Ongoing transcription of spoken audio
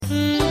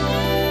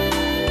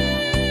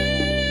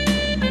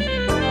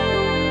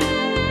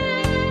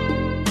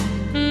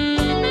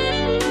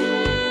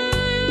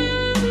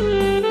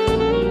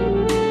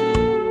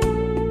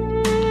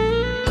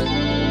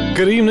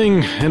Good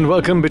evening and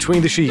welcome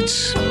Between the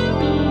Sheets.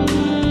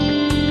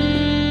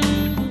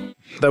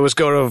 That was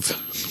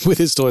Gaurav with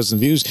his thoughts and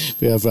views.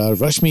 We have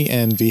Rashmi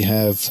and we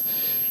have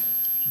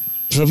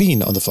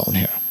Praveen on the phone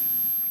here.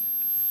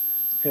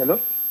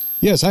 Hello?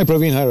 Yes, hi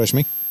Praveen, hi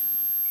Rashmi.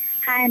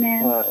 Hi,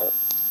 Anil.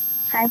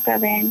 Hi,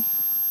 Praveen.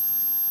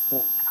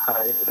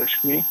 Hi,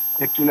 Rashmi.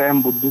 Actually, I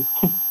am Buddhu.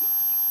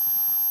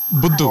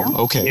 Buddhu,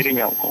 okay. Hearing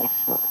out.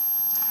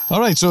 All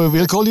right, so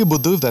we'll call you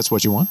Buddhu if that's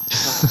what you want.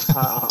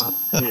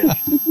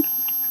 Yes.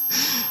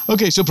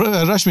 Okay, so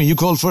Rashmi, you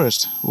called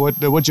first.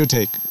 What's your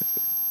take?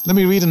 Let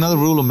me read another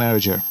rule of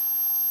marriage here.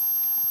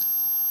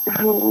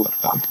 Rule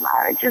of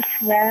marriage is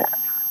where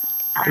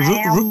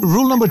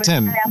Rule number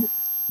 10.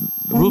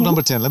 Rule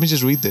number 10. Let me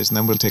just read this and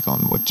then we'll take on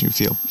what you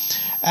feel.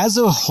 As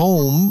a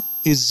home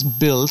is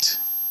built,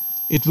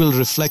 it will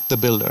reflect the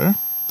builder.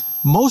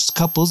 Most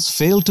couples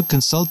fail to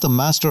consult the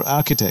master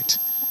architect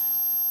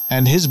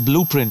and his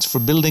blueprints for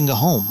building a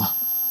home.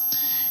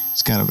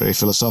 It's kind of very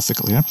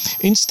philosophical here.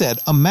 Instead,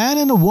 a man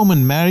and a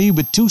woman marry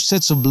with two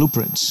sets of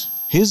blueprints,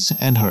 his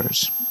and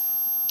hers.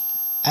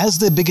 As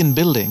they begin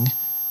building,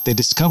 they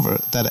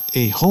discover that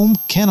a home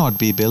cannot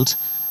be built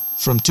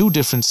from two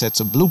different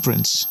sets of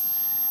blueprints.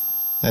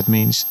 That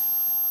means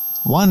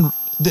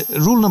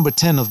rule number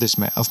 10 of this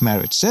of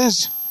marriage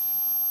says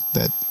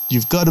that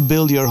you've got to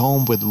build your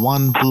home with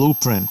one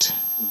blueprint.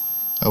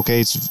 Okay,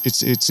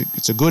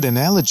 it's a good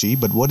analogy,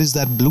 but what is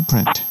that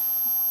blueprint?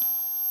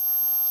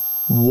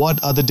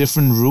 What are the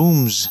different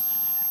rooms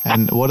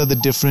and what are the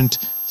different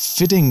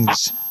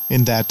fittings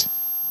in that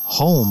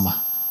home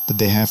that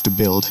they have to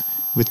build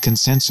with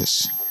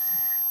consensus?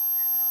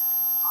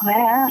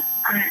 Well,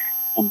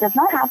 it does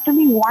not have to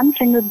be one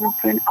single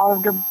blueprint out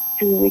of the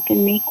two. We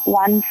can make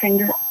one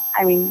single,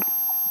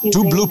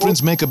 two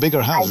blueprints make a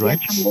bigger house,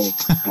 right?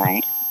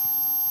 Right.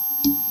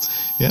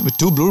 Yeah, with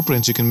two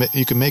blueprints you can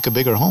make a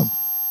bigger home.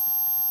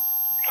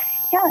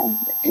 Yeah,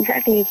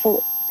 exactly.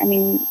 So,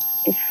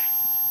 if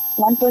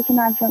one person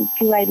has a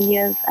few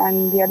ideas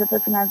and the other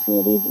person has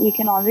two ideas, we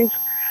can always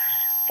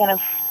kind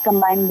of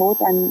combine both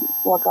and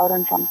work out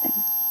on something.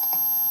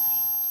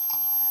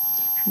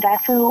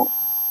 That's a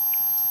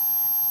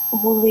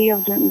whole way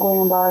of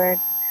going about it.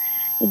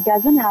 It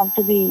doesn't have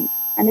to be,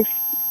 and if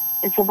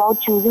it's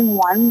about choosing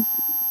one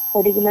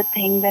particular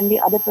thing, then the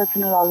other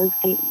person will always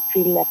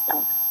feel left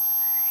out.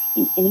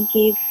 In any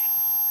case,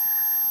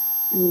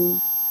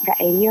 the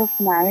idea of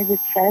marriage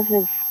itself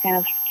is kind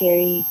of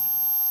scary,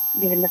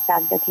 given the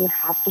fact that you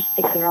have to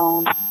stick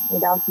around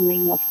without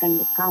knowing what's going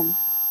to come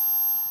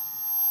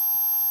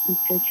in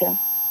future.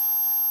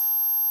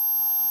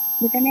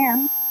 But then,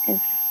 yeah,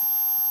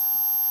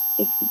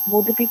 if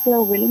both the people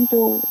are willing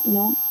to,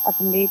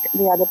 accommodate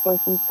the other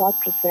person's thought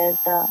process,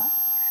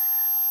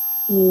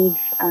 needs,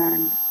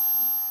 and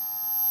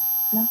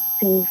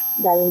things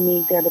that will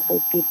make the other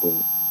person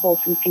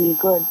feel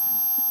good,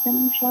 then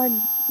I'm sure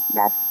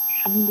that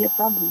shouldn't be a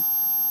problem.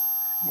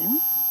 Yeah?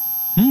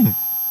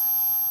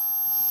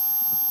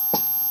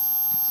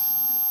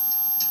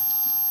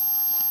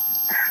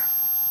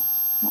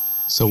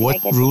 So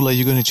what rule are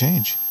you going to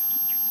change?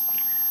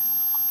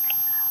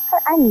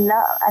 I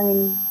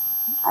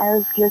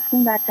was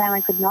listening that time, I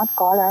could not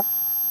call up.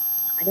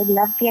 I did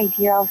love the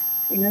idea of,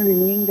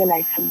 renewing the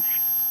license.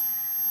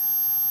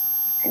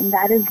 And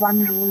that is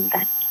one rule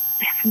that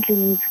definitely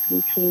needs to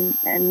be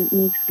changed and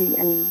needs to be,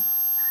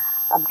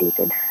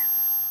 updated.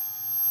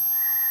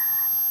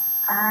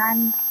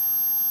 And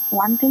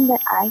one thing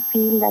that I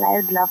feel that I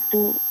would love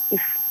to,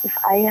 if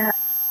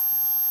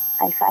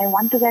I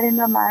want to get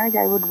into a marriage,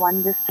 I would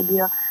want this to be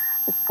the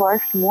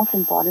first most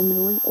important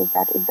rule is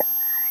that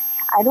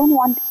I don't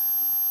want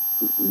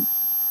to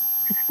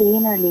stay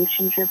in a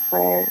relationship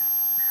where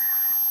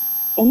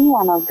any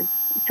one of the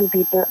two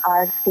people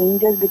are staying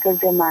just because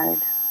they're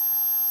married.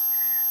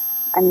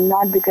 And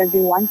not because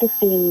they want to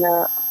stay in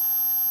the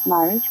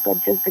marriage,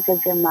 but just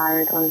because they're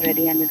married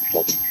already and it's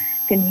like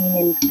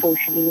convenient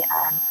socially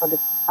and for the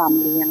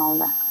family and all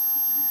that.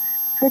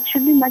 So it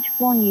should be much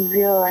more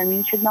easier.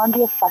 It should not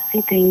be a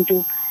fussy thing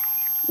to,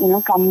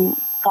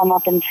 come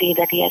up and say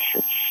that yes,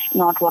 it's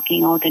not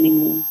working out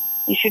anymore.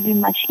 It should be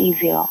much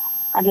easier.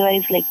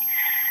 Otherwise,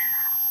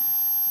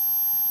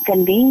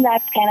 conveying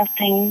that kind of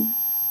thing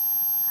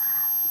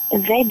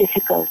is very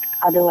difficult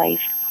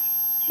otherwise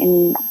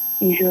in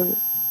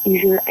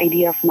usual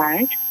idea of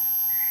marriage.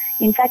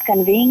 In fact,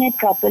 conveying it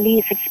properly,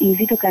 if it's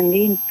easy to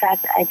convey, in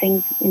fact, I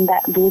think in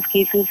those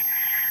cases,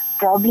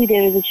 probably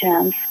there is a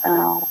chance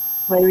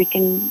where we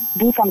can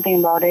do something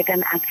about it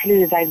and actually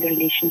revive the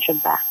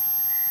relationship back.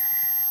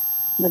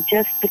 But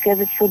just because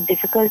it's so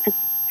difficult to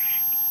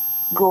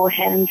go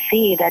ahead and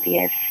say that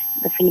yes,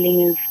 the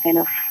feeling is kind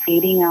of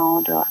fading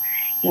out or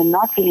you're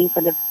not feeling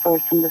for the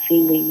person the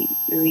same way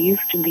you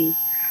used to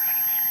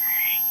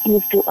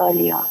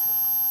earlier.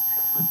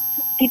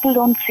 People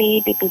don't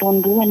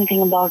do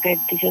anything about it.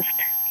 They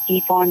just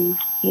keep on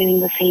living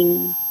the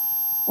same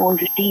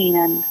old routine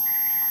and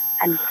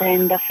at the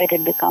end of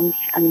it becomes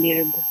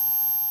unbearable.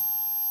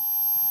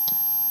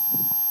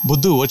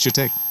 Buddhu, what's your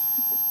take?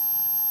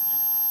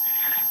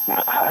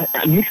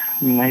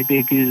 My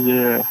take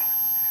is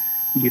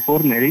before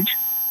marriage,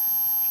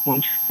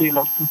 once they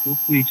love to talk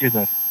to each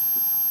other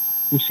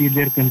to see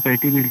their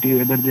compatibility,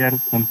 whether they are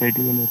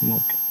compatible or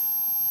not.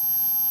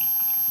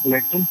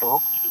 Let them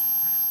talk.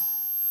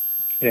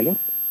 Hello?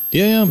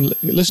 Yeah, I'm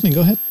listening.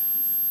 Go ahead.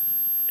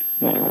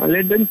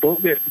 Let them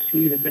talk and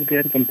see whether they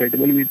are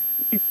compatible with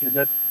each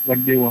other,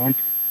 what they want.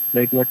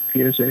 Like what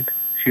Priya said,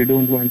 she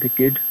don't want a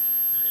kid.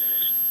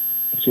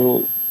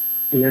 So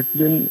let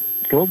them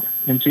talk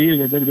and see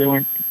whether they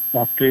want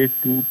after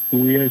 2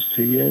 years,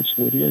 3 years,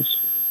 4 years.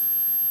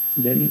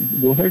 Then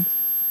go ahead.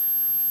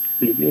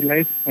 Live your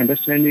life,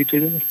 understand each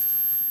other.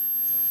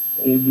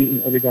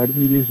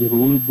 Regarding this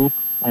rule book,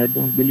 I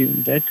don't believe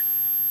in that.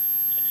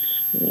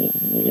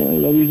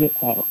 Love is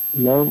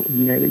love,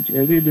 marriage,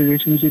 every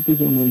relationship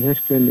is on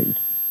understanding.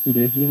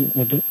 There is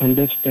no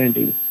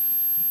understanding.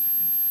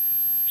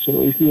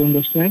 So if you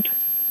understand,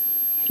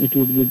 it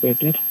would be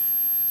better.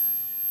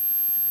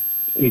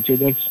 Each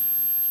other's.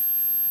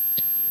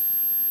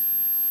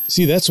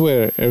 See, that's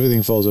where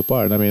everything falls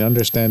apart. I mean,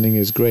 understanding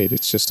is great.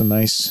 It's just a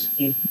nice,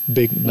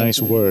 big,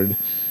 nice word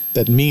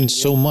that means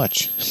so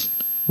much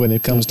when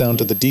it comes down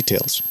to the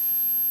details.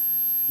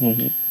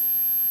 Mm-hmm.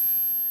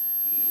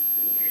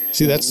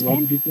 See,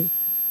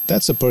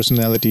 that's a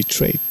personality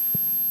trait.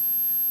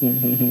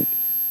 Mm-hmm.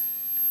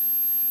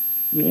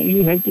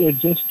 You have to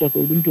adjust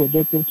according to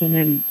other person,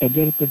 and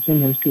other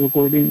person has to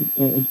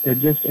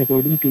adjust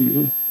according to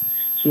you.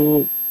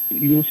 So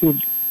you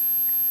should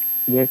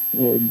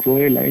draw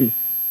a line.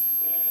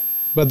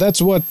 But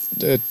that's what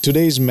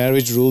today's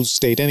marriage rules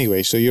state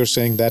anyway. So you're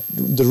saying that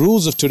the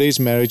rules of today's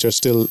marriage are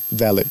still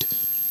valid.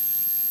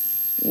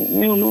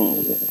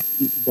 No,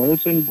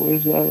 girls and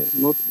boys are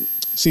not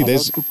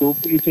allowed to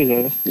talk to each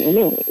other.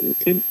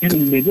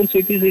 In major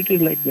cities it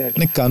is like that.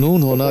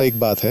 कानून होना एक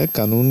बात है,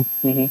 कानून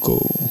को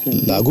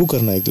लागू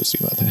करना एक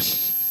दूसरी बात है.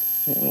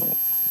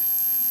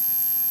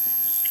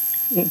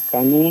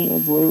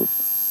 कानून वो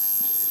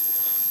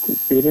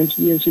पेरेंट्स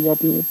भी ऐसी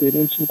बात नहीं है.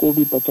 पेरेंट्स को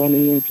भी पता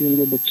नहीं है कि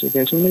उनके बच्चे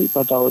कैसे, नहीं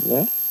पता होता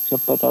है, सब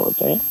पता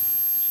होता है.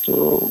 तो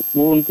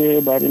वो उनके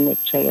बारे में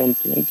अच्छा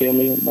जानते हैं कि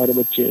हमारे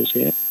बच्चे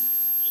ऐसे हैं.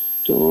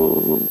 तो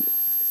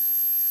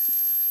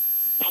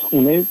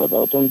उन्हें भी पता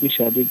होता है उनकी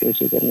शादी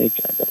कैसे करनी है,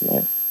 क्या करना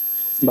है.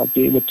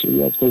 बाकी बच्चे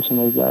भी आजकल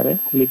समझदार है,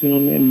 लेकिन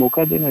उन्हें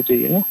मौका देना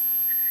चाहिए ना.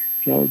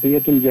 क्या भैया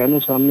तुम जानो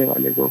सामने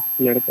वाले को,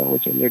 लड़का हो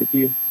चाहे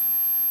लड़की हो,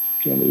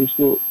 क्या भाई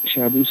उसको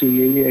शादी से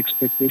ये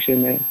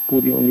एक्सपेक्टेशन है,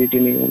 पूरी होंगी कि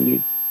नहीं होंगी.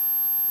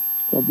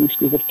 तो अभी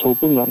उसके ऊपर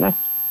थोपूंगा ना.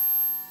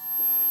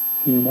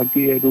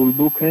 बाकी ये रूल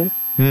बुक है.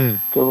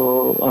 तो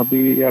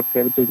अभी आप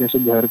कहते जैसे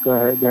घर का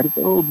है, घर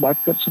का वो बात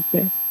कर सकते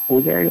हैं,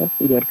 हो जाएगा.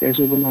 घर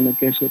कैसे बनाना,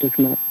 कैसे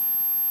रखना,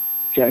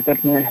 क्या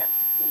करना है,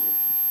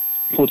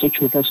 वो तो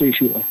छोटा सा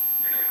इश्यू है.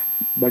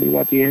 बड़ी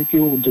बात यह है कि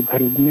वो जो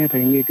घर में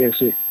रहेंगे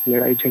कैसे,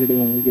 लड़ाई झगड़े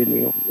होंगे कि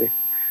नहीं होंगे.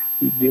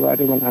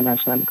 दीवारें बनाना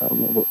आसान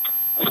काम है बहुत,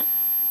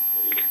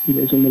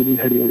 जैसे मर्जी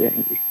खड़ी हो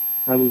जाएंगी.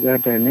 अब घर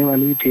रहने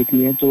वाली ठीक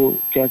नहीं है तो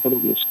क्या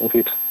करोगे उसका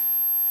फिर.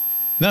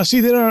 Now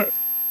see,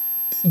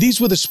 these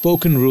were the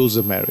spoken rules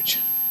of marriage.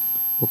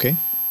 Okay?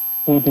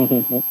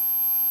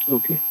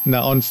 Okay.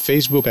 Now on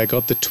Facebook I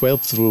got the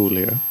 12th rule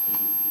here.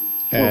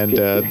 And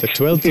the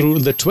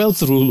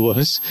 12th rule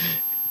was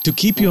to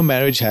keep your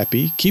marriage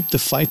happy, keep the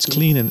fights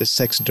clean and the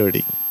sex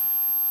dirty.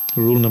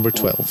 Rule number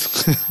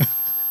 12.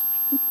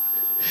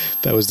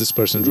 That was this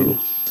person's rule.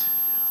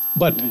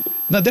 But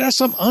now there are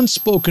some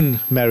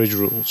unspoken marriage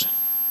rules.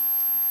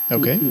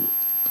 Okay?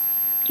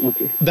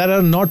 Okay. That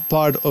are not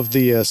part of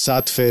the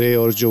सात फेरे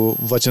और जो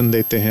वचन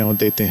देते हैं और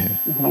देते हैं.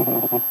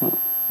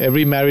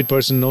 Every married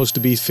person knows to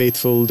be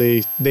faithful.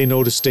 They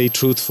know to stay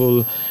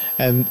truthful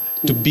and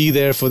to be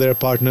there for their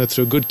partner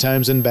through good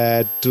times and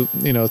bad,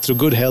 through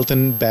good health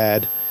and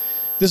bad.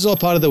 This is all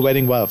part of the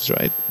wedding vows,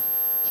 right?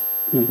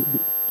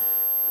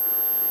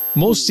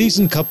 Most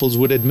seasoned couples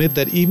would admit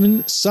that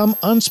even some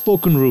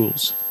unspoken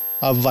rules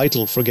are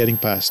vital for getting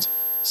past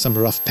some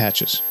rough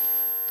patches.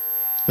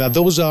 Now,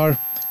 those are: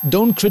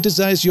 don't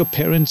criticize your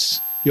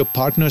parents, your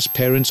partner's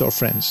parents or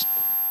friends.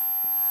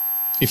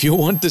 If you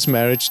want this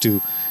marriage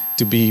to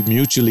be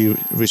mutually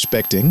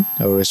respecting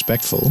or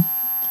respectful,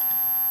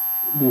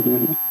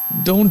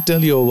 don't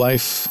tell your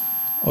wife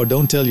or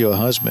don't tell your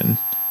husband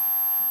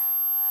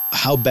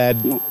how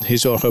bad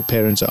his or her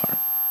parents are.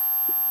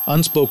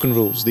 Unspoken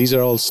rules. These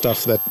are all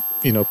stuff that,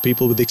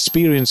 people with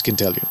experience can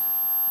tell you.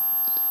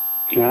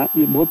 हाँ,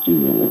 ये बहुत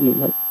चीज़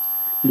है.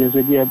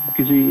 जैसे कि आप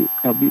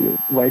अभी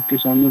wife के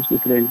सामने उसके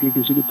फ्रेंड की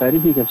किसी की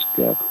तारीफ नहीं कर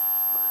सकते आप.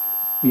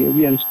 ये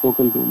भी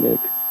अनस्पोकन रूल है.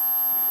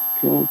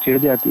 क्यों चिढ़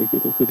जाती है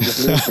फिर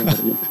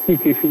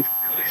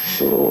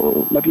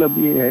तो मतलब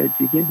ये है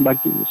चीजें.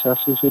 बाकी सास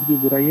ससुर की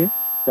बुराई है,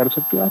 कर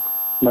सकते हो आप,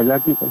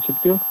 मजाक में कर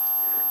सकते हो.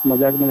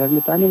 मजाक में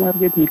ताने मार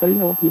के निकल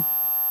जाओ अपने.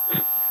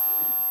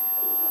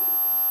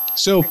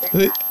 So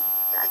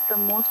that's the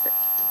most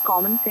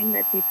common thing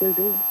that people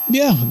do.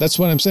 Yeah, that's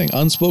what I'm saying.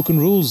 Unspoken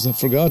rules,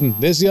 forgotten.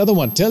 There's the other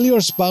one. Tell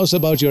your spouse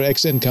about your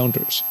ex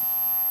encounters.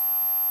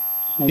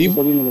 कभी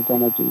नहीं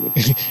बताना चाहिए.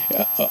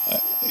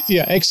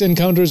 Yeah, X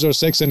encounters or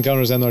sex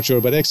encounters, I'm not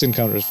sure, but X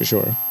encounters for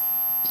sure.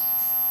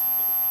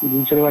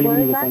 दूसरे वाले भी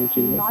नहीं बताना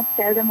चाहिए. Not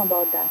tell them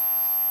about that.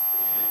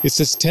 It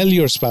says tell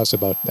your spouse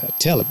about that.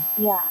 Tell him.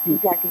 Yeah,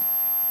 exactly.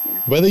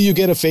 Whether you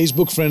get a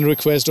Facebook friend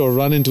request or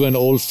run into an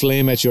old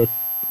flame at your,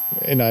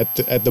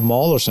 at the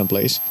mall or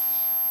someplace,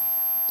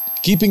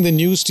 keeping the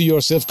news to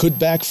yourself could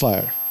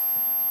backfire.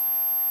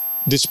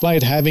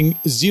 Despite having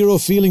zero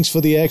feelings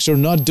for the ex or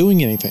not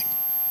doing anything.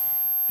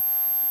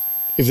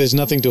 If there's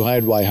nothing to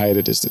hide, why hide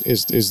it is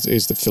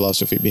the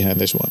philosophy behind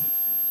this one.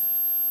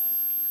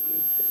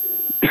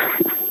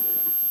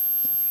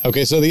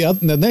 Okay, so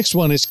the next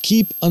one is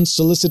keep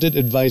unsolicited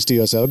advice to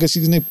yourself. अगर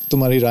किसी ने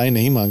तुम्हारी राय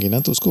नहीं मांगी ना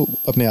तो उसको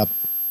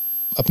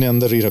अपने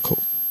अंदर ही रखो.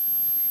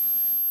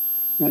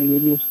 ये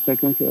भी हो सकता है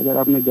क्योंकि अगर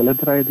आपने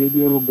गलत राय दे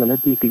दी और वो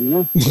गलत निकली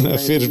ना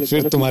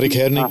फिर तुम्हारी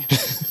खैर नहीं.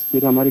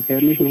 फिर हमारी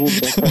खैर नहीं, फिर वो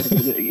बेकार हो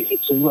जाएगी.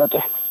 सही बात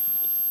है,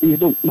 ये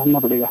तो मानना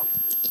पड़ेगा.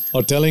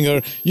 Or telling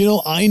her,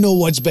 I know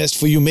what's best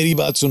for you. मेरी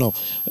बात सुनो.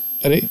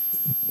 अरे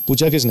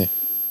पूछा किसने?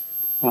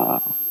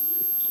 हाँ,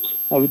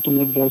 अभी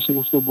तुमने ड्रेस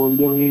उसको बोल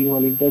दिया ये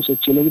वाली ड्रेस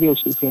अच्छी लग रही है,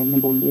 उसके फ्रेंड ने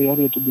बोल दिया यार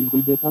ये तो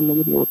बिल्कुल बेकार लग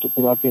रही है, तो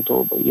फिर आके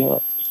तो भैया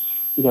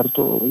घर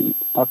तो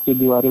आपकी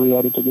दीवारें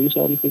यार तो गई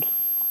सारी फिर.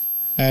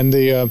 And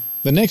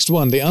the next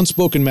one, the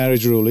unspoken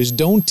marriage rule is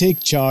don't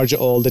take charge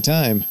all the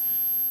time.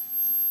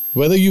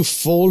 Whether you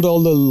fold all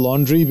the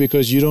laundry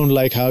because you don't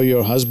like how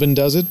your husband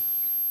does it,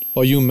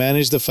 or you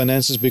manage the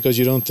finances because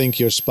you don't think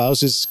your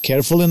spouse is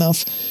careful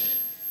enough,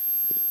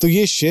 तो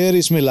ये शेर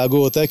इसमें लागू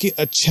होता है कि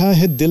अच्छा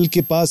है दिल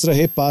के पास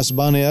रहे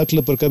पासबान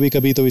अक्ल, पर कभी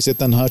कभी तो इसे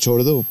तन्हा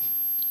छोड़ दो.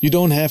 You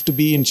don't have to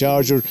be in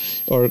charge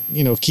or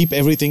keep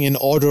everything in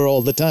order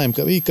all the time.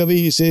 कभी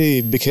कभी इसे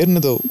बिखेरने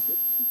दो.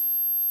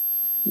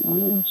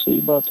 सही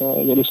बात है,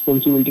 अगर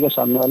रिस्पॉन्सिबिलिटी का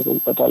सामने वाले को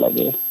पता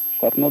लगे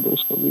करना दो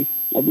उसको भी.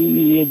 अभी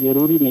ये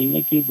जरूरी नहीं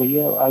है कि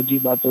भैया आज ही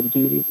बात हो रही थी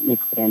मेरी एक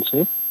फ्रेंड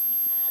से,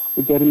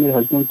 तो कह रहे मेरे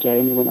हस्बैंड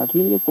चाय नहीं बनाते.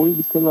 मुझे कोई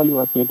दिक्कत वाली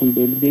बात नहीं, तुम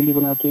डेली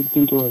बनाते हो, एक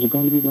दिन तो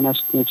हस्बैंड भी बना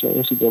सकते हैं चाय,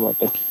 ऐसी क्या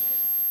बात है.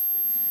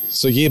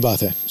 सो ये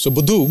बात है. सो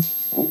बुद्धू,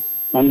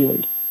 हाँ जी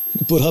भाई,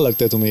 बुरा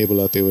लगता है तुम्हें ये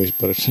बुलाते हुए,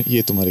 पर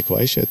ये तुम्हारी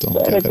ख्वाहिश है तो हम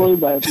क्या करें. कोई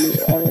बात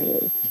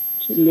नहीं.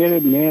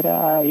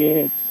 मेरा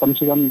ये कम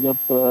से कम जब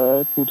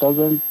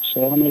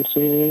 2007-8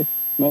 से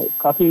मैं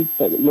काफी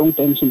लॉन्ग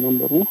टाइम से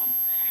मेंबर हूँ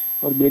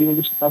और मेरी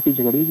वजह से काफी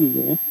झगड़े भी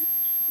हुए हैं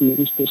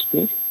मेरी स्टेज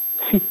पे.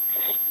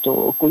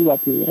 तो कोई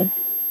बात नहीं है.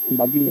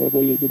 बाकी मेरे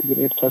को ये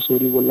रिग्रेट था,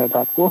 सॉरी बोलना था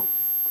आपको.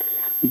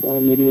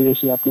 मेरी वजह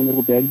से आपने मेरे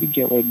को बैग भी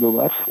किया हुआ 1-2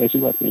 बार, ऐसी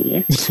बात नहीं है.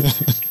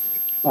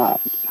 हाँ,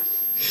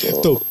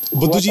 तो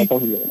बुद्धू जी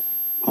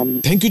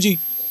थैंक यू जी,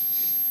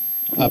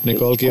 आपने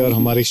कॉल किया और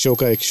हमारे शो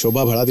का एक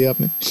शोभा बढ़ा दिया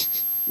आपने.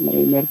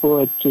 नहीं, मेरे को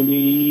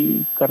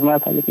एक्चुअली करना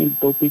था लेकिन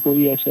टॉपिक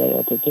कोई ऐसे आ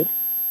जाते थे.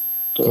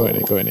 तो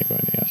कोई नहीं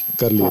यार,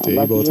 कर लिए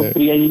थे. बहुत है.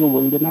 प्रिया जी को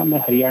बोल देना मैं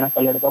हरियाणा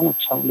का लड़का हूँ,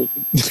 अच्छा हूँ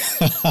लेकिन.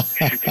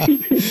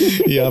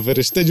 या फिर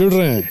रिश्ते जुड़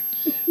रहे हैं.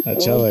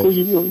 अच्छा भाई, कुछ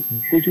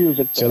भी हो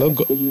सकता है. चलो,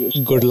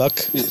 good luck.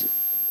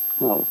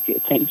 Okay,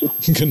 thank you.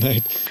 Good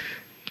night.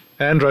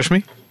 And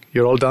Rashmi,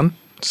 you're all done?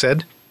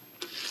 Said?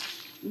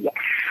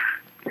 Yes.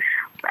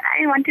 But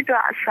I wanted to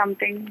ask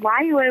something.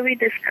 Why were we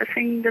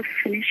discussing the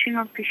finishing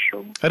of the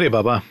show? Arey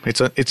Baba,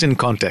 it's in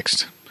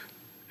context.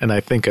 And I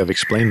think I've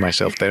explained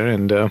myself there,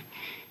 and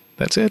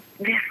that's it.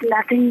 There's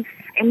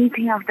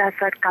anything of that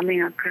sort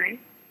coming up, right?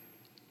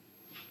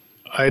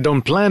 I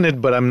don't plan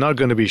it, but I'm not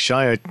going to be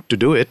shy to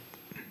do it.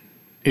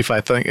 If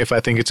I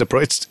think it's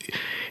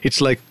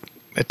it's like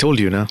I told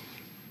you now.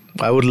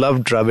 I would love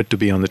Dravid to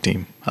be on the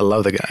team. I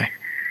love the guy.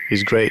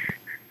 He's great.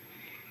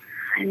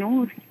 I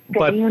know.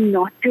 Telling you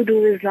not to do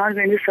is not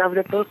going to serve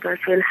the purpose.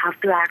 We'll have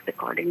to act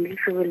accordingly.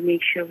 So we'll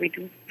make sure we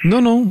do.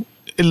 No.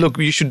 Look,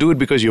 you should do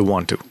it because you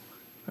want to.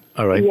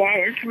 All right.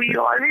 Yes, we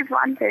always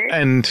want it.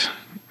 And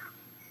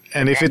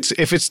if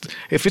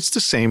it's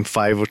the same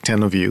 5 or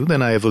 10 of you,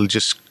 then I will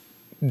just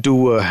do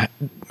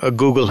a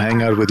Google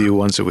Hangout with you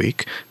once a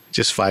week.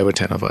 Just 5 or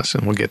 10 of us,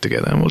 and we'll get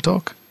together and we'll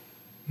talk.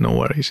 No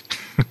worries.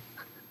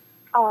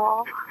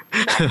 Oh.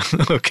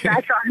 Okay.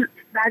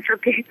 That's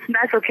okay.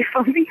 That's okay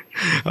for me.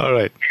 All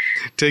right.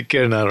 Take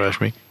care now,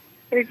 Rashmi.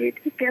 Okay,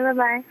 take care.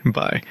 Bye-bye.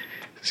 Bye.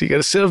 So you got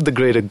to serve the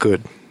greater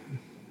good,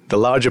 the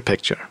larger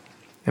picture.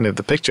 And if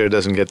the picture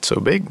doesn't get so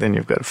big, then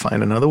you've got to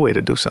find another way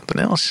to do something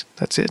else.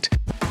 That's it.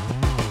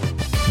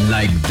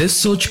 Like this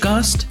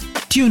Sochcast?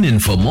 Tune in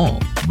for more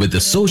with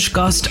the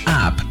Sochcast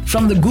app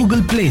from the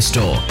Google Play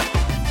Store.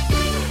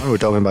 We're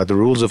talking about the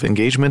rules of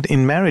engagement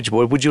in marriage.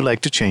 What would you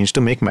like to change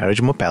to make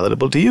marriage more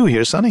palatable to you?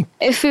 Here's Sunny.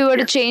 If we were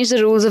to change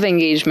the rules of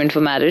engagement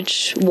for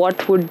marriage,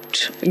 what would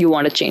you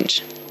want to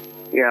change?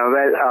 Yeah,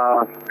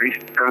 well,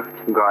 Rishta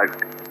got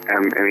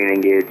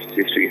engaged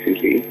just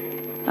recently.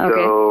 Okay.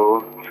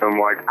 So from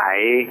what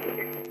I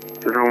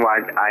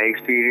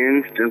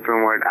experienced and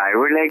from what I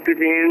would like to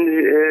change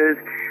is,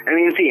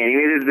 anyways,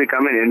 it's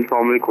become an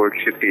informal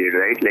courtship period,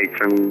 right? Like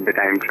from the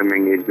time from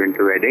engagement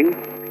to wedding.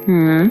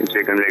 It's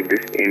become like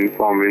this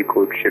informal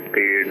courtship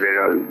period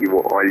where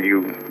all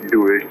you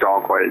do is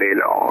talk all day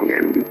long.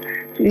 And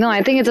No,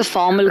 I think it's a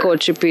formal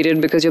courtship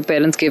period because your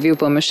parents gave you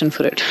permission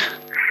for it.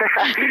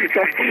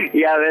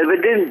 yeah, well,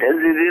 but then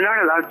they're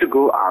not allowed to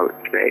go out,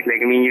 right?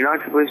 Like, I mean, you're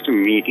not supposed to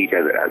meet each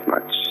other as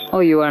much. Oh,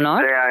 you are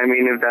not? So, yeah, I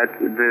mean, if there's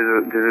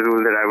a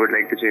rule that I would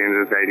like to change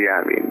society,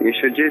 I mean, you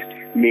should just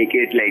make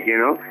it like,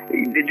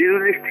 they do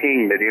this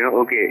thing that,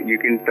 okay, you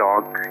can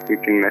talk, you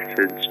can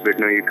message, but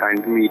no, you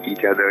can't meet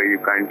each other, you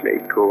can't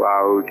like go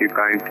out, you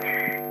can't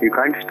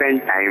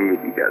spend time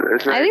with each other.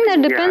 So I think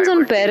that depends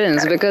on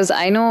parents because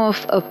I know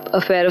of a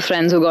pair of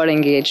friends who got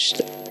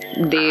engaged.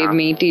 They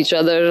meet each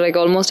other like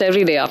almost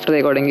every day after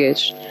they got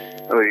engaged.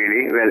 Oh,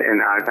 really? Well, in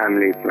our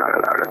family, it's not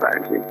allowed,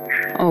 apparently.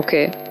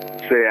 Okay.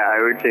 So, yeah, I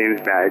would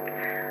change that.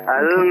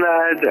 Other than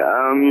that,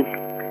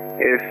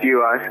 if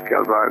you ask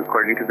about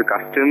according to the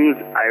customs,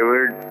 I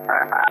would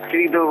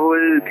actually the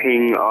whole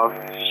thing of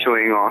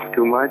showing off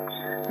too much,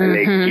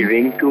 like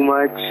giving too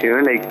much,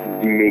 like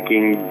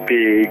making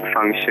big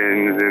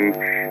functions and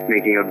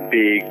making a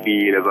big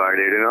deal about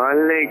it and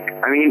all. Like,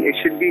 I mean, it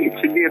should be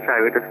a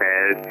private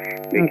affair.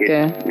 Make it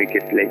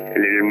like a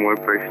little more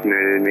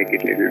personal, make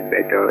it a little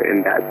better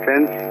in that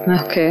sense.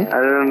 Okay.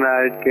 Other than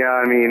that,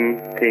 yeah, I mean,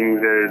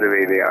 things are the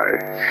way they are.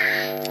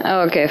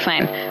 Okay,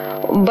 fine.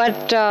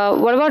 But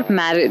what about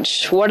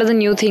marriage? What are the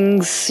new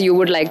things you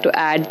would like to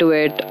add to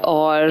it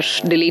or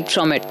delete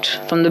from it,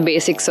 from the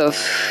basics of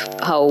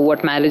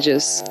what marriage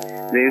is?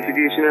 The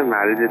institution of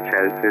marriage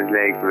itself is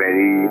like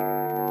very,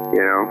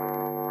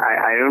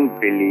 I don't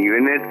believe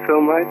in it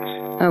so much.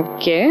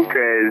 Okay.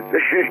 Because,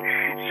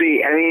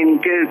 see, I mean,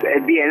 because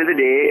at the end of the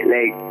day,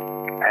 like,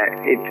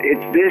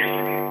 it's this,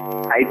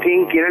 I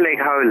think, like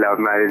how love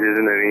marriages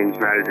and arranged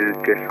marriages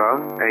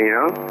differ,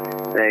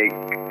 like,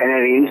 an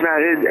arranged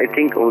marriage, I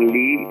think,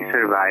 only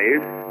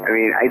survives. I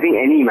mean, I think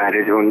any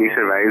marriage only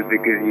survives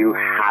because you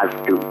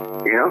have to,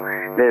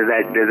 There's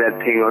that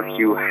thing of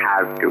you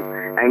have to.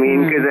 I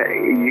mean, because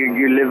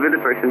you live with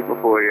a person for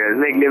 4 years,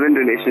 like live in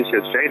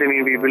relationships, right? I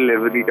mean, people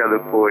live with each other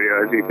 4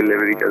 years, people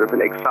live with each other for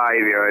like 5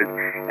 years,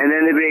 and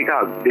then they break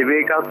up. They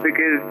break up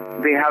because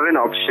they have an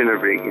option of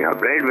breaking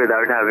up, right?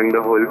 Without having the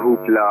whole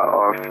hoopla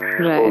of,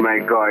 oh my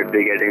God,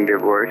 they're getting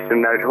divorced,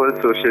 and that whole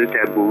social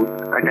taboo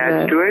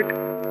attached to it.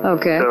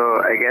 Okay. So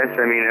I guess,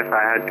 I mean, if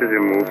I had to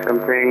remove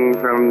something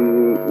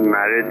from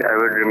marriage, I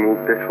would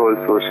remove this whole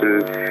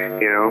social,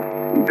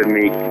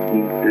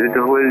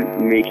 the whole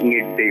making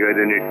it bigger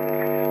than it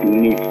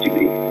needs to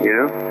be,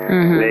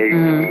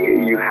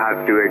 you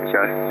have to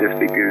adjust just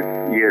because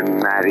you're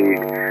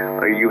married,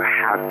 or you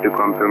have to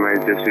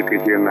compromise just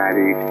because you're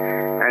married.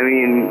 I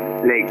mean,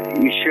 like,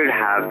 you should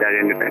have that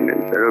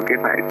independence. Okay,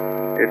 fine.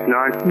 If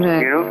not,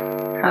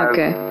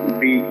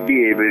 be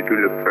able to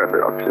look for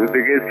other options,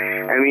 because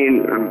I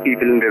mean,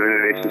 people live in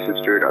relationships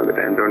do it all the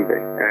time, don't they?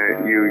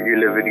 You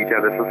live with each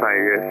other for 5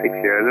 years, 6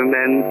 years, and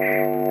then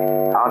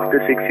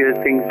after 6 years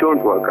things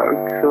don't work out.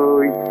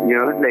 So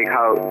like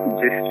how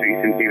just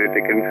recently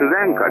Ritik and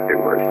Suzanne got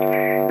divorced.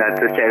 That's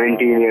a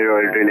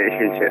 17-year-old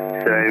relationship.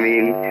 So I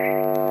mean,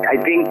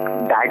 I think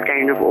that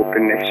kind of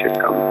openness should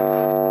come.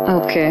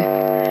 Okay.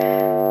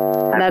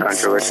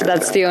 That's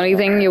the only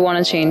thing you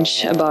want to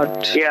change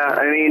about. Yeah,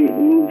 I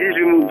mean, just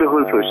remove the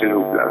whole social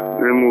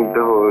hoopla. Remove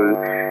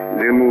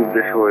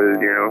this whole,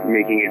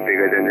 making it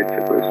bigger than it's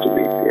supposed to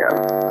be.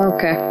 Yeah.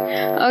 Okay.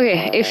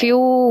 If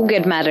you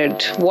get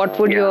married, what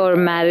would your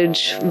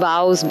marriage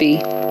vows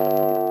be?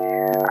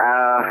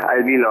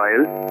 I'll be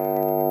loyal.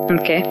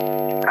 Okay.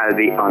 I'll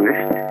be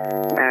honest.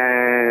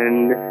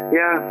 And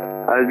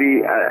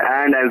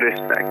I'll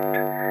respect.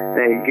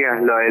 Like,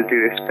 loyalty,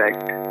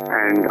 respect,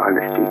 and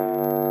honesty.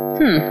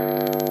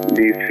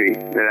 These three.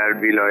 Then I'll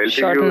be loyal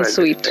Short to you, and I'll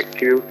sweet.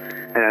 respect you,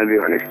 and I'll be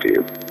honest to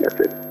you. That's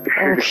it.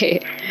 Okay.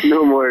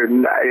 No more.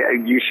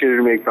 You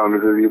shouldn't make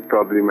promises you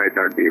probably might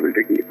not be able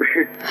to keep.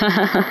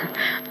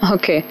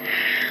 Okay.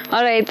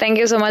 All right. Thank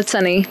you so much,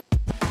 Sunny.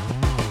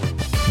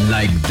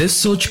 Like this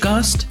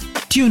Sochcast?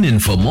 Tune in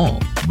for more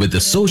with the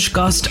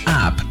Sochcast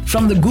app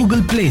from the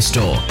Google Play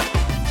Store.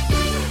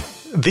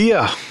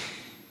 Dia.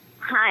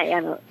 Hi,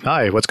 Anil.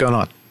 Hi, what's going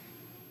on?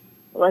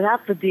 What's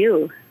up with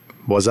you?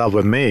 What's up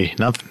with me?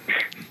 Nothing.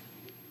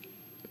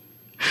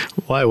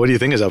 Why? What do you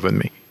think is up with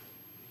me?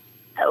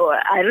 Oh,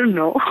 I don't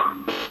know.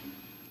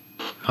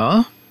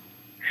 Huh?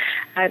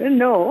 I don't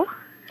know.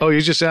 Oh,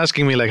 you're just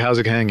asking me like, how's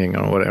it hanging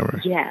or whatever?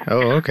 Yeah.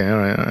 Oh, okay. All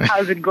right.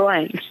 How's it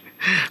going?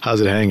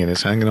 How's it hanging?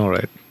 It's hanging all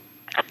right.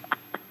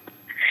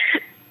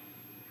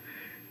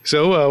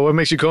 So, what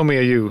makes you call me?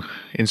 Are you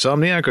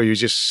insomniac, or you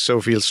just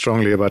so feel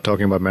strongly about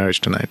talking about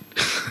marriage tonight?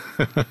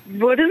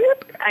 What is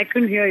it? I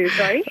couldn't hear you,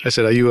 sorry. I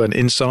said, are you an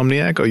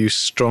insomniac, or you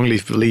strongly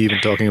believe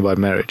in talking about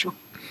marriage?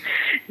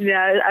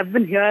 Yeah, I've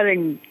been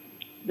hearing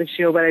the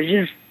show, but I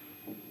just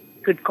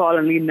could call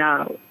only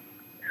now.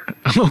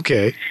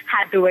 Okay.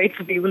 Had to wait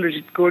for people to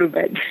just go to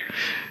bed.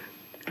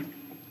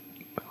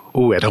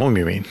 Oh, at home,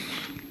 you mean?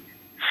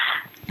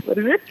 What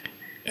is it?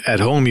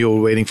 At home,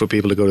 you're waiting for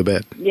people to go to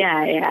bed.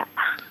 Yeah.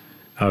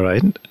 All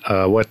right.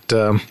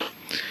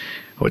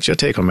 What's your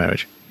take on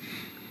marriage?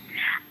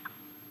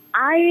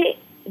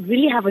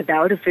 really have a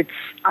doubt if it's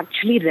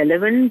actually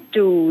relevant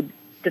to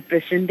the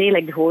present day,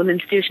 like the whole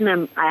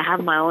institution. I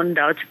have my own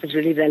doubts if it's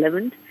really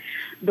relevant,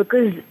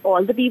 because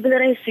all the people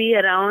that I see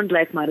around,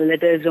 like my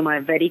relatives or my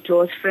very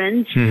close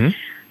friends,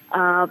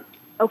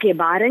 okay,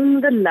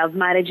 barring the love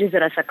marriages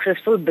that are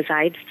successful,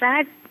 besides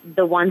that,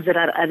 the ones that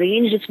are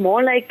arranged, it's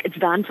more like it's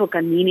done for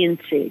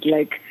convenience sake.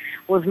 Like,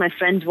 one of my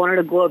friends wanted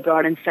to go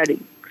abroad and study,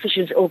 so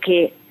she's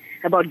okay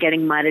about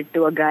getting married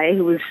to a guy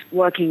who was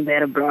working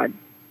there abroad.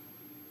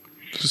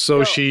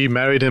 So she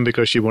married him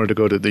because she wanted to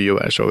go to the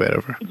US or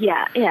wherever.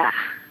 Yeah.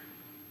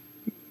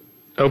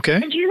 Okay.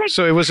 And she's like,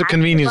 so it was a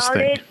convenience about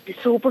thing. It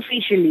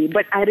superficially,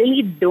 but I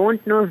really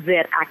don't know if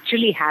they're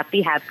actually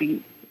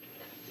happy.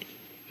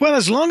 Well,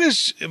 as long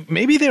as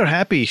maybe they're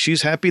happy.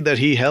 She's happy that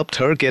he helped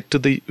her get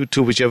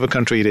to whichever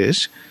country it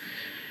is.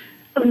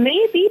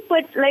 Maybe,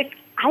 but like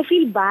I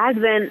feel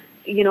bad when,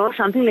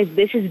 something like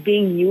this is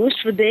being used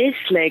for this,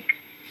 like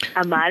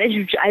a marriage,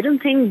 which I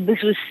don't think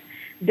this was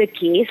the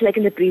case, like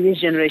in the previous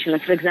generation.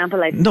 Like, for example,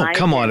 like no,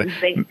 come on,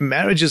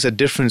 marriages at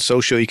different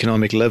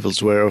socioeconomic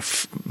levels were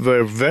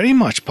very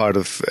much part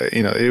of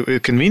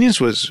convenience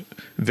was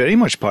very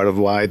much part of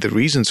why the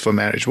reasons for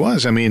marriage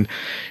was. I mean,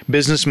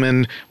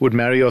 businessmen would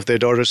marry off their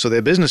daughters so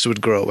their business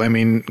would grow. I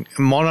mean,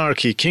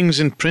 monarchy, kings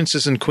and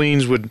princes and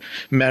queens would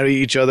marry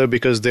each other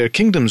because their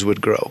kingdoms would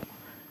grow.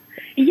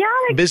 Yeah,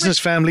 business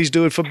families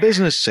do it for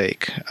business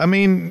sake. I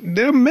mean,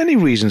 there are many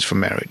reasons for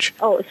marriage.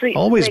 Oh, so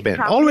always been.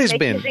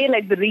 Say,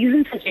 like, the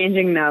reasons are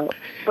changing now.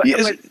 But,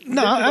 yes,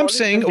 no, I'm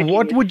saying,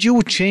 what would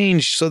you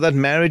change so that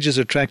marriage is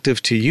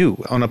attractive to you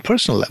on a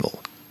personal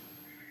level?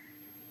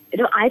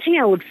 I think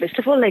I would first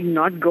of all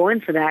not go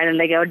in for that,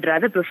 and I would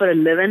rather prefer a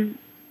live-in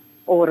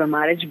over a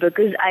marriage,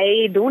 because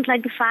I don't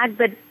like the fact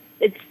that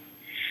it's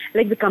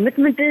like the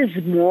commitment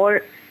is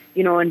more,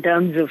 in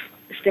terms of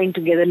staying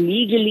together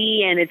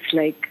legally, and it's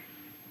like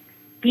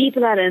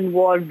people are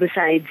involved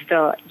besides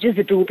just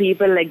the two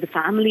people, like the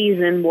family is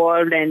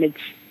involved, and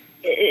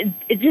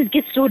it just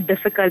gets so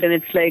difficult, and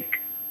it's like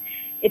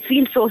it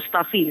feels so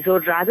stuffy. So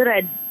rather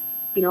I'd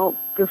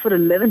prefer a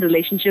live-in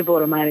relationship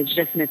or a marriage,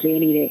 definitely,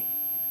 any day.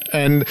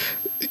 And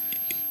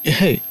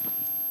hey,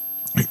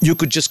 you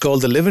could just call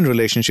the live-in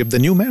relationship the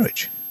new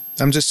marriage.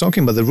 I'm just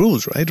talking about the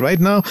rules, right? Right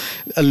now,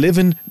 a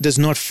live-in does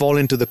not fall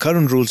into the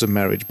current rules of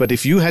marriage. But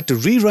if you had to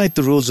rewrite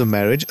the rules of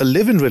marriage, a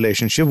live-in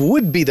relationship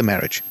would be the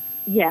marriage.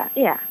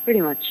 Yeah, pretty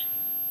much.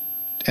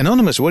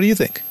 Anonymous, what do you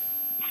think?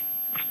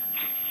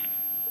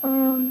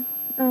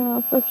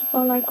 First of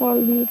all, I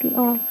called you to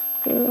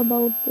ask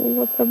about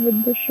what's up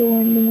with the show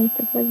ending and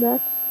stuff like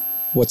that.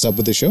 What's up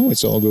with the show?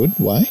 It's all good.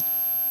 Why?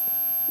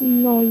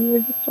 No, you were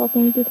just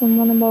talking to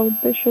someone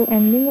about the show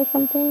ending or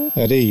something.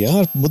 Arey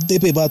yaar,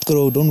 mudde pe baat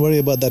karo. Don't worry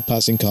about that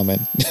passing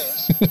comment.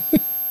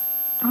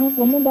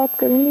 वो मैं बात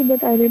करूँगी,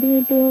 but I really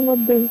need to know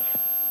about this.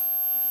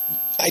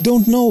 I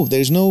don't know.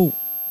 There's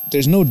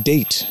no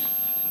date.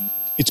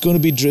 It's going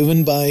to be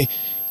driven by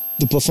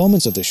the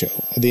performance of the show.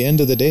 At the end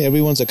of the day,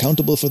 everyone's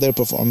accountable for their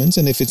performance,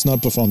 and if it's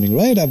not performing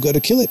right, I've got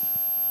to kill it.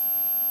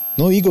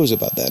 No egos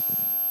about that.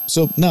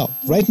 So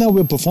right now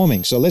we're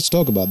performing, so let's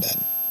talk about that.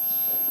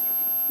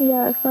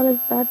 Yeah, as far as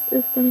that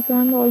is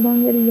concerned, although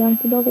I'm very young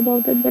to talk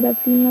about it, but I've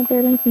seen my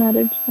parents'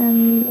 marriage,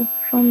 and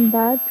from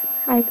that,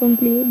 I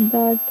conclude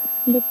that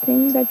the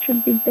thing that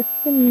should be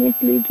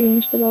definitely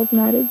changed about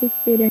marriage is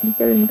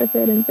parental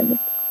interference in it.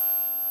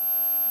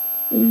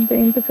 The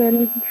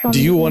interference from...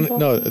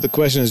 the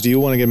question is, do you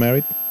want to get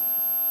married?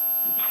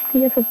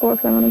 Yes, of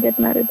course, I want to get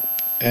married.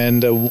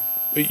 And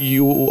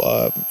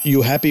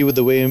you happy with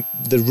the way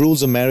the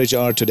rules of marriage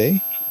are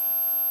today?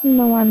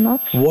 No, I'm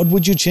not. What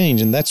would you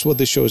change? And that's what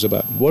this show is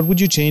about. What would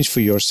you change for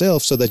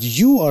yourself so that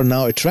you are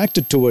now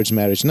attracted towards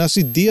marriage? Now,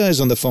 see, Dia is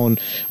on the phone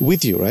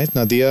with you, right?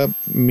 Now, Dia,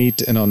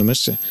 meet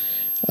Anonymous.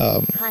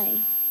 Hi.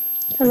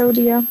 Hello,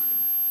 Dia.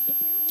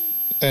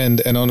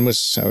 And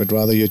Anonymous, I would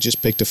rather you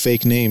just picked a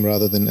fake name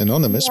rather than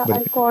Anonymous. Yeah,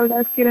 but I called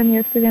as Kiran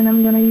yesterday, and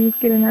I'm going to use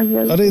Kiran as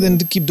well. Okay, then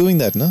keep doing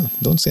that, no?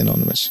 Don't say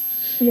Anonymous.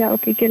 Yeah,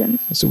 okay, Kiran.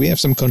 So we have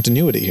some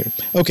continuity here.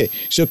 Okay,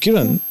 so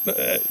Kiran,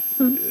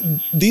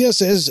 Dia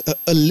says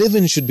a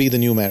live-in should be the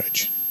new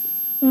marriage.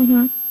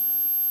 Mm-hmm.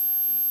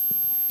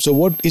 So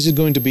what is it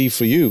going to be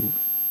for you?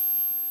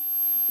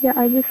 Yeah,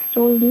 I just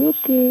told you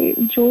कि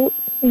जो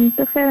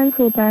interference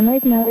होता है ना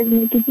एक marriage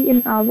में, क्योंकि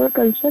in our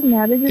culture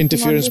marriage is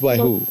interference by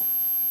who?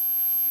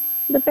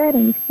 The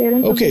parents.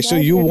 Okay, so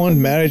you want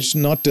marriage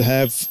not to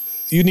have,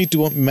 you need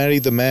to marry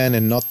the man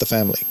and not the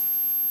family.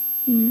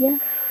 Yes,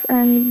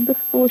 and the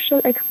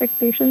social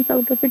expectations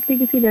out of it कि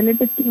किसी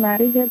relative की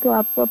marriage है तो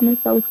आपको अपने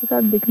spouse के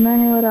साथ दिखना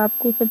है और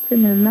आपको सबसे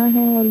मिलना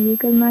है और ये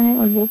करना है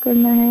और वो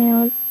करना है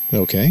और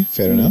Okay,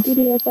 fair enough. उनके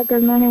लिए ऐसा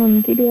करना है,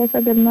 उनके लिए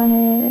ऐसा करना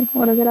है,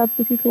 और अगर आप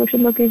किसी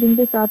social occasion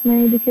पे साथ में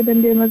नहीं दिखे,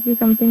 then there must be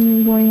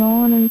something going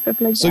on and stuff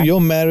like that. So your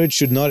marriage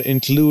should not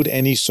include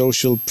any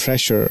social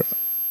pressure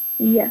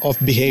of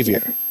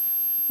behavior.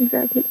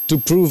 Exactly. To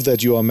prove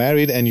that you are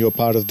married and you're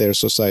part of their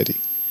society.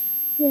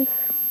 Yes.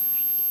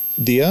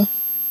 Dia?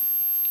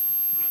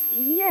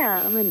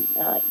 Yeah, I mean,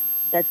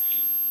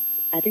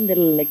 I think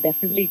that'll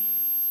definitely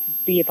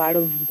be a part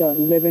of the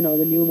live-in or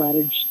the new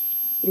marriage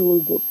rule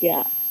book.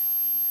 Yeah.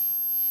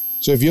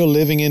 So if you're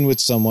living in with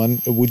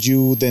someone, would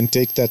you then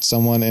take that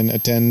someone and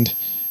attend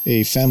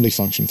a family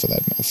function for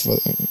that?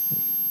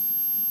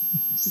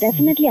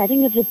 Definitely. I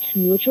think if it's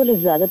mutual,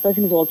 if the other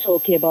person is also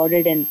okay about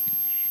it and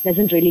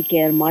doesn't really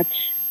care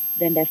much,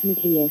 then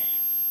definitely yes.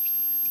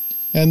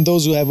 And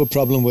those who have a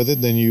problem with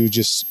it, then you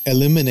just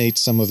eliminate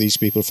some of these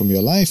people from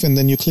your life and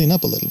then you clean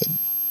up a little bit.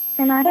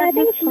 And I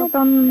think it's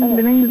on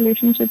living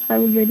relationships. I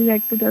would really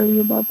like to tell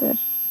you about that.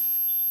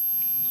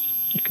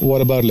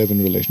 What about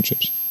living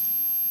relationships?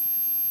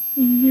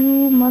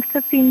 You must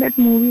have seen that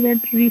movie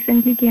that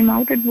recently came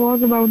out. It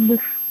was about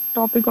this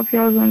topic of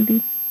yours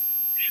only.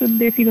 Should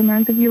They See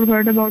Romance? If you've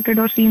heard about it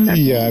or seen that.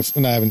 Yeah,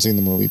 I haven't seen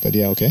the movie, but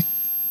yeah, okay.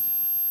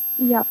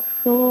 Yeah,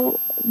 so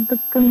the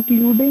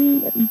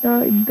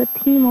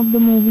theme of the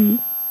movie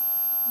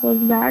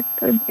was that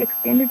they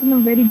explained it in a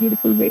very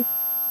beautiful way.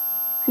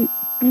 See,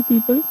 two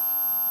people,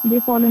 they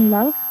fall in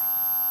love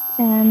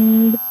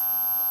and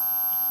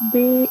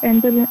they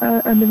enter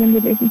a living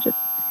relationship.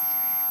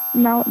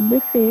 Now,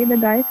 the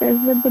guy says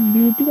that the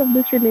beauty of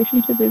this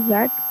relationship is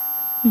that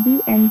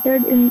we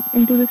entered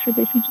into this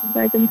relationship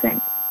by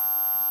consent.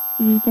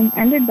 We can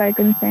end it by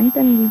consent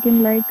and we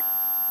can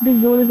this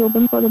door is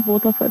open for the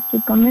both of us to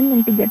come in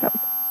and to get out.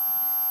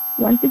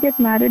 Once you get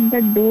married,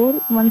 that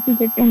door, once you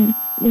get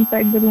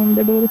inside the room,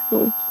 the door is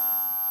closed.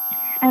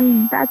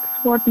 And that's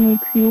what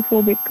makes you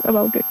phobic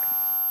about it.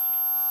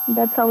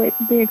 That's how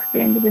they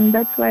explained it, and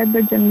that's why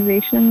the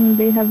generation,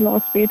 they have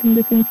lost faith in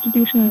this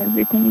institution and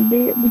everything,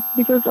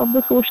 because of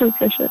the social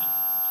pressure.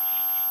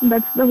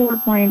 That's the whole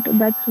point.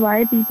 That's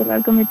why people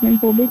are commitment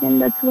phobic, and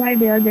that's why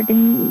they are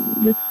getting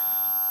this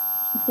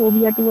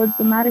phobia towards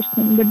the marriage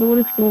thing. The door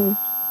is closed.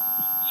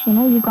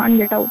 You can't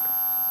get out.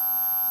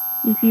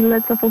 You feel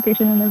that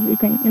suffocation and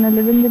everything. In a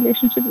living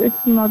relationship,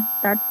 it's not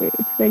that way.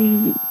 It's very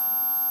easy.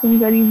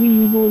 Things are easy,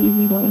 you go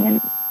easy going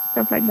and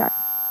stuff like that.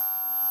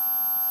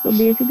 So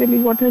basically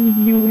what has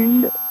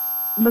ruined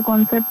the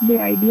concept, the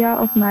idea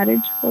of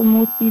marriage for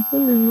most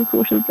people is the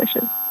social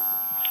pressure.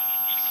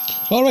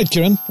 All right,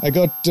 Kiran, I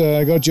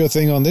got your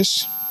thing on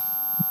this.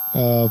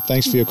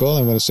 Thanks for your call.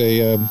 I'm going to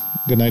say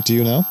good night to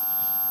you now.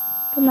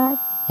 Good night.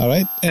 All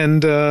right,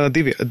 and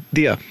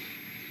Dia.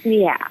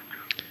 Yeah.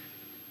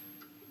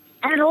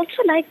 I'd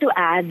also like to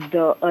add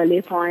the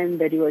earlier point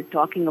that you were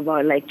talking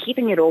about,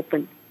 keeping it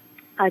open.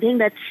 I think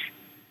that's,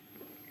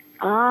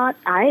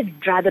 I'd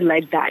rather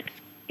like that,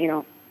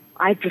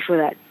 I prefer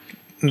that.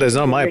 That's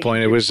not my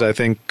point. It was, I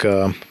think,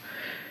 oh,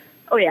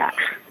 yeah.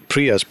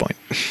 Priya's point.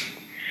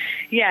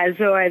 Yeah,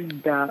 so I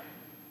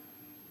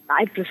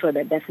prefer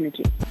that,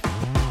 definitely.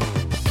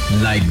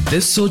 Like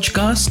this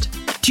Sochcast?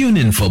 Tune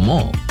in for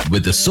more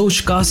with the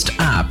Sochcast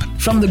app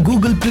from the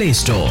Google Play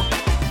Store.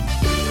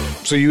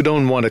 So you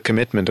don't want a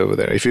commitment over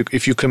there.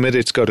 If you commit,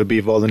 it's got to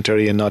be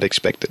voluntary and not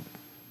expected.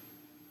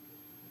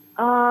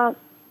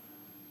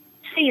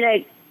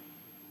 See,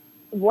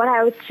 what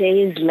I would say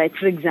is,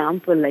 for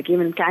example,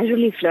 even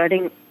casually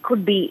flirting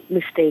could be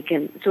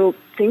mistaken. So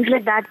things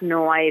like that,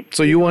 no,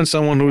 So you want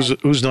someone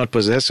who's not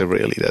possessive,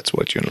 really? That's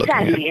what you're looking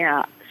at. Exactly,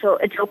 yeah. So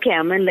it's okay.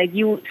 I mean,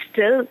 you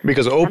still...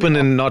 Because open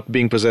and not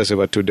being possessive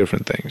are two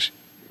different things.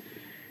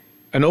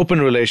 An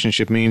open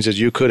relationship means that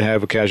you could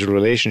have a casual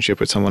relationship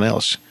with someone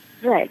else.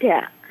 Right,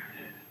 yeah.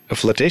 A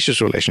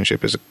flirtatious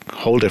relationship is a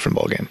whole different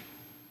ballgame.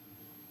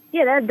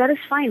 Yeah, that is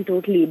fine,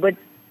 totally. But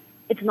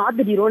it's not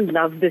that you don't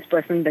love this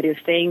person that you're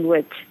staying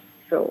with.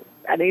 So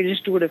I think it's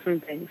just two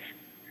different things.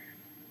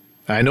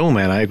 I know,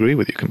 man. I agree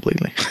with you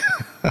completely.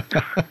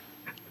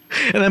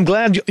 And I'm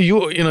glad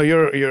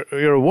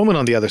you're a woman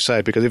on the other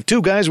side, because if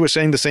two guys were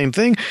saying the same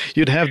thing,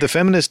 you'd have the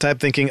feminist type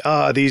thinking,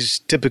 these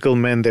typical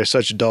men, they're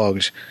such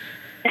dogs.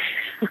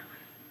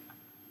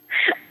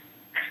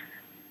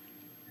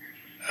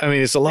 I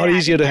mean, it's a lot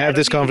easier to have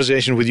this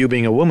conversation with you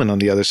being a woman on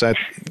the other side,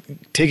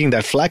 taking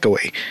that flack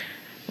away.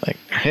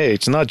 Hey,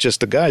 it's not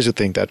just the guys who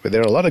think that way. There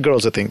are a lot of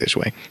girls that think this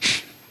way.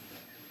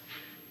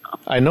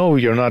 I know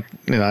you're not,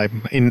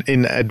 I'm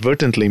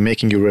inadvertently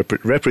making you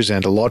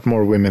represent a lot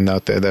more women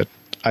out there that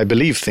I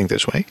believe think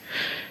this way.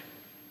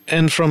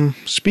 And from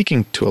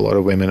speaking to a lot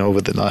of women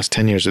over the last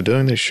 10 years of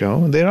doing this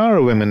show, there are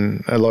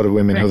a lot of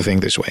women who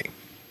think this way.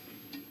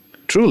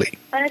 Truly.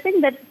 And I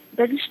think that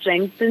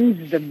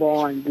strengthens the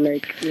bond.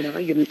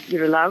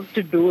 You're allowed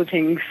to do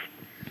things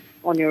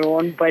on your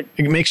own, but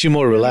it makes you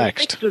more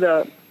relaxed. To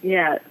the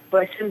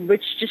person,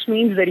 which just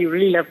means that you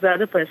really love the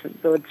other person.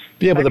 So it's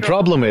but the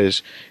problem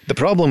is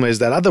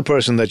that other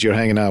person that you're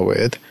hanging out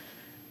with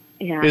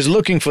is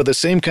looking for the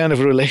same kind of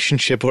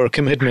relationship or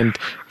commitment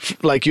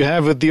like you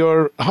have with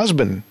your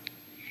husband.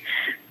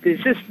 This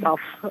is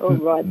tough. Oh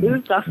God, this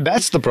is tough.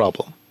 That's the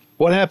problem.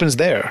 What happens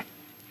there?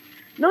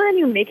 No, then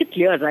you make it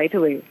clear right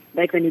away.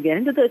 When you get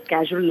into the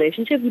casual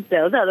relationship, you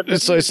tell the other person.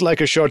 So it's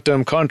like a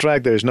short-term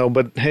contract. There's no,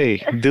 but hey,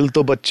 dil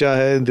to bacha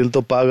hai, dil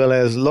to pagal hai.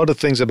 There's a lot of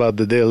things about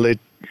the dil. It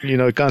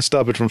can't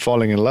stop it from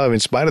falling in love in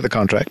spite of the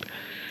contract.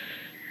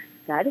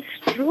 That is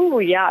true.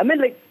 Yeah, I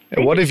mean,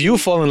 What if you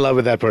fall in love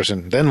with that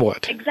person? Then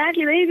what?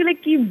 Exactly. Then you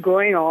like keep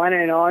going on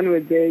and on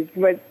with this,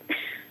 but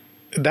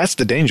that's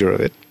the danger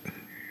of it.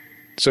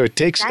 So it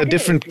takes That a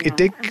different is,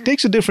 yeah. it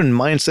takes a different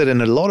mindset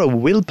and a lot of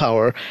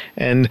willpower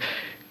and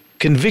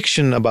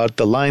conviction about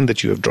the line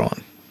that you have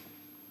drawn.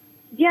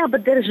 yeah,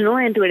 but there is no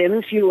end to it. Even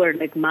if you were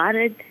like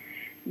married,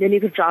 then you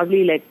could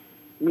probably like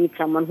meet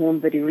someone whom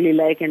that you really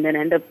like and then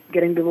end up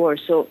getting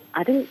divorced. So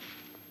I think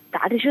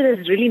that issue,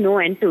 there's really no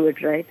end to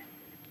it, right?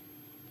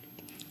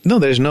 No,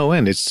 there's no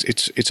end.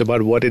 It's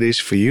about what it is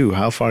for you.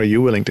 How far are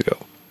you willing to go?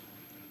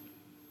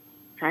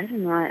 I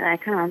don't know. I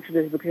can't answer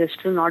this because I've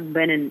still not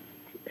been in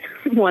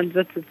one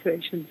such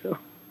situation. So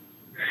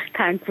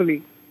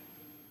thankfully.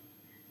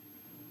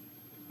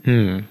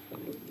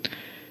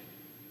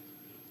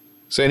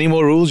 So any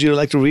more rules you'd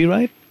like to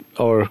rewrite?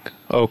 Or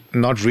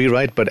not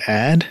rewrite, but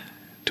add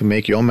to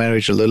make your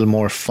marriage a little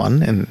more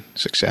fun and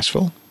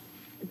successful?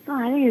 No,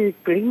 I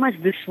think pretty much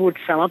this would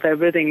sum up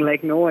everything,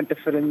 like no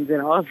interference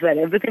and all of that.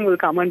 Everything will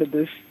come under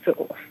this. So,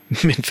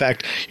 In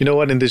fact, you know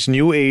what? In this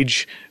new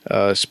age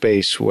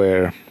space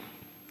where,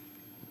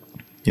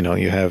 you know,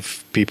 you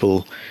have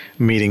people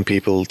meeting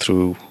people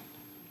through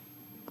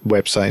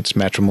websites,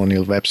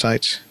 matrimonial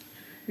websites,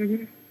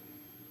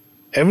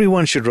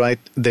 everyone should write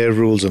their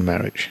rules of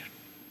marriage.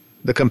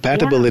 The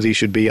compatibility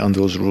should be on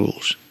those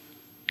rules,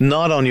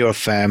 not on your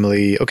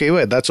family. Okay,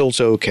 well, that's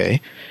also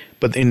okay.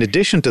 But in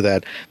addition to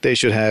that, they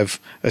should have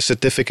a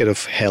certificate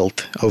of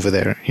health over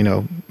there, you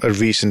know, a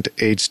recent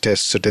AIDS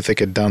test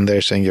certificate done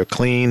there saying you're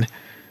clean.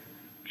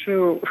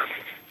 true.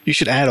 You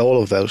should add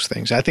all of those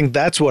things. I think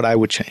that's what I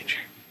would change.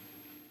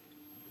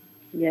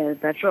 Yeah,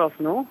 better off,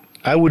 no?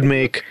 I would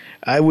make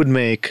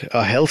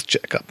a health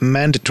checkup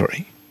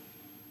mandatory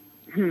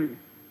to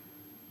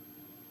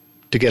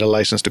get a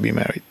license to be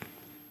married.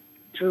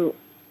 True.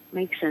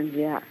 Makes sense,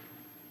 yeah.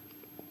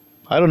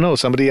 I don't know.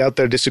 Somebody out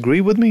there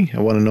disagree with me? I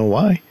want to know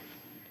why.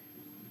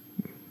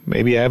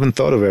 Maybe I haven't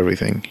thought of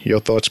everything. Your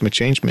thoughts may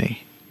change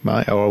me,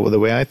 or the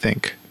way I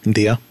think.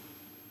 Dia,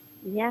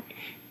 Yep.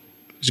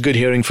 it's good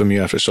hearing from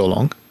you after so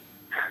long.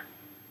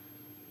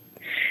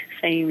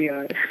 Same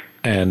here.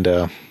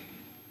 And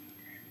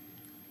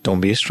don't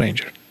be a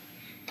stranger.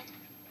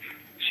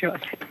 Sure.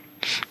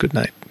 Good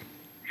night.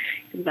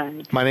 Good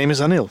night. My name is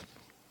Anil.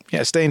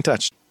 Yeah, stay in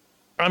touch.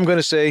 I'm going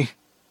to say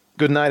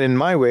good night in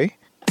my way.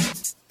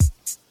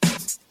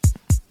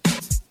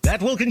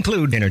 That will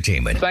conclude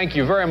entertainment. Thank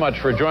you very much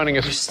for joining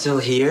us. You're still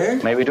here?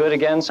 Maybe do it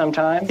again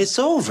sometime. It's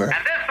over. And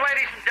this,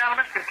 ladies and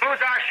gentlemen,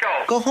 concludes our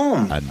show. Go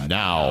home. And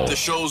now, the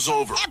show's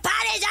over. The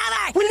party's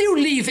over. Will you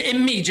leave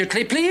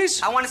immediately,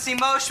 please? I want to see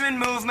motion,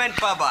 movement.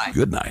 Bye-bye.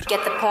 Good night.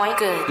 Get the point?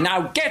 Good.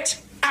 Now get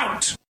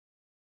out!